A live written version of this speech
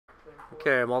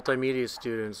Okay, multimedia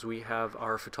students, we have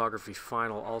our photography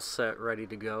final all set, ready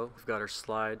to go. We've got our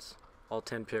slides, all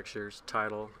 10 pictures,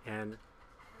 title, end,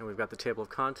 and we've got the table of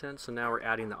contents. So now we're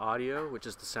adding the audio, which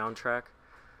is the soundtrack.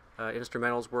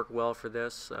 Instrumentals work well for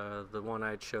this. The one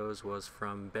I chose was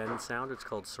from Ben Sound. It's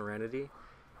called Serenity.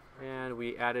 And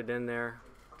we added in there,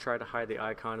 try to hide the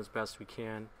icon as best we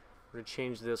can. We're going to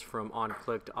change this from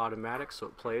on-click to automatic so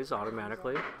it plays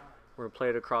automatically. We're going to play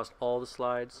it across all the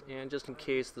slides, and just in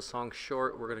case the song's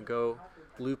short, we're going to go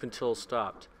loop until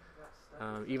stopped.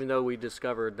 Even though we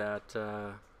discovered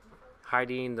that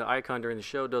hiding the icon during the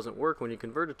show doesn't work when you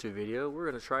convert it to video, we're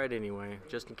going to try it anyway,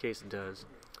 just in case it does.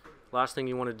 Last thing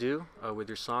you want to do with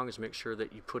your song is make sure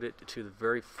that you put it to the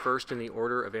very first in the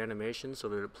order of animation so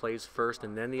that it plays first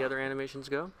and then the other animations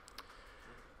go.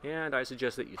 And I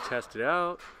suggest that you test it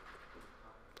out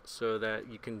so that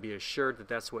you can be assured that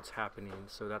that's what's happening.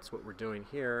 So that's what we're doing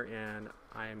here, and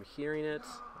I am hearing it.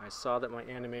 I saw that my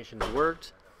animations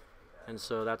worked, and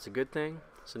so that's a good thing.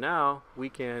 So now we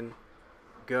can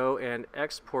go and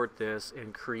export this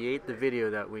and create the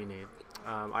video that we need.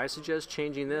 I suggest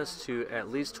changing this to at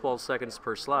least 12 seconds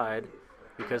per slide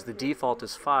because the default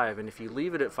is 5, and if you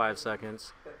leave it at 5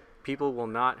 seconds, people will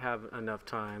not have enough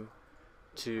time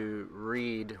to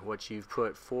read what you've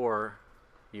put for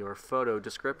your photo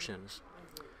descriptions.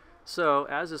 So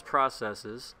as this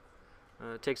processes,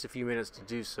 it takes a few minutes to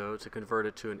do so, to convert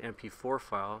it to an MP4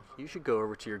 file. You should go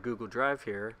over to your Google Drive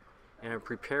here and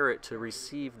prepare it to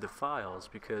receive the files,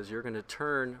 because you're going to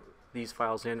turn these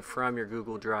files in from your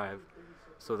Google Drive,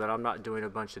 so that I'm not doing a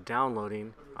bunch of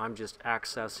downloading. I'm just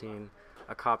accessing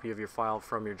a copy of your file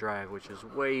from your drive, which is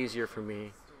way easier for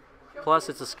me. Plus,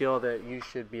 it's a skill that you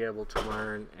should be able to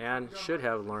learn and should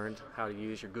have learned how to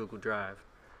use your Google Drive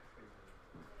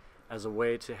as a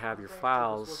way to have your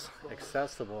files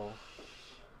accessible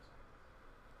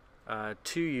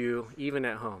to you even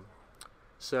at home.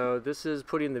 So this is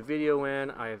putting the video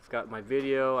in. I've got my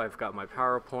video, I've got my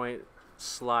PowerPoint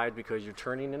slide, because you're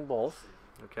turning in both,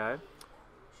 okay?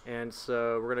 And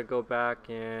so we're going to go back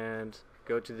and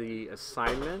go to the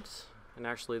assignment, and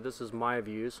actually this is my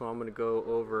view, so I'm going to go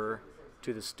over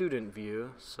to the student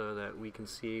view so that we can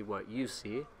see what you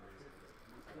see.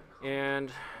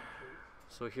 And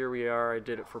so here we are. I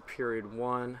did it for period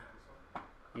 1.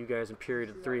 You guys in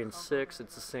period 3 and 6,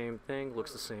 it's the same thing,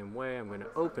 looks the same way. I'm going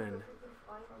to open,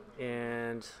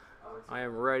 and I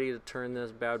am ready to turn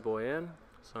this bad boy in.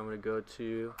 So I'm going to go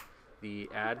to the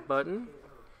add button,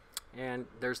 and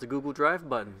there's the Google Drive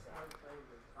button,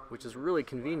 which is really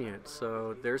convenient.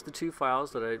 So there's the 2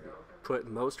 files that I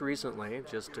put most recently,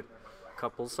 just a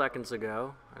couple seconds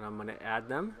ago, and I'm going to add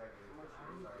them,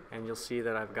 and you'll see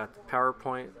that I've got the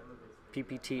PowerPoint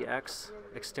PPTX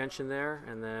extension there,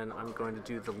 and then I'm going to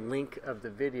do the link of the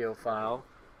video file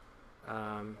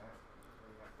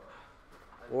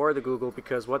or the Google,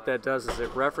 because what that does is it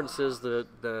references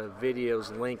the video's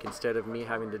link instead of me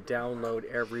having to download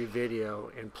every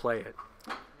video and play it,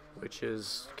 which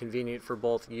is convenient for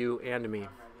both you and me.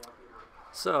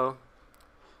 So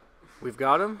we've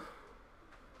got them.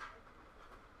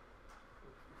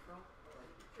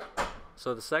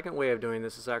 So the second way of doing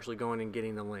this is actually going and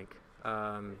getting the link.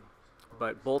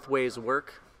 But both ways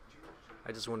work.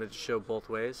 I just wanted to show both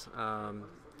ways.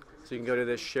 So you can go to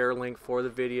this share link for the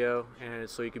video, and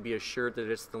so you can be assured that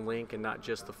it's the link and not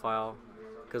just the file.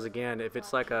 Because again, if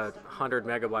it's like a 100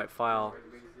 megabyte file,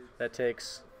 that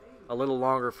takes a little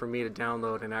longer for me to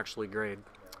download and actually grade.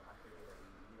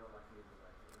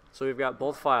 So we've got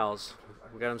both files.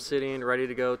 We've got them sitting, ready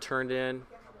to go, turned in.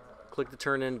 Click the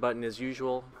turn in button as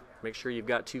usual. Make sure you've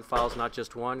got 2 files, not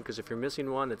just one, because if you're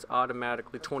missing one, it's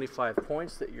automatically 25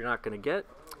 points that you're not going to get,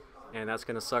 and that's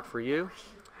going to suck for you,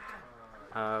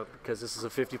 because this is a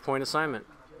 50-point assignment.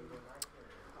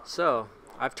 So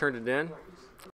I've turned it in.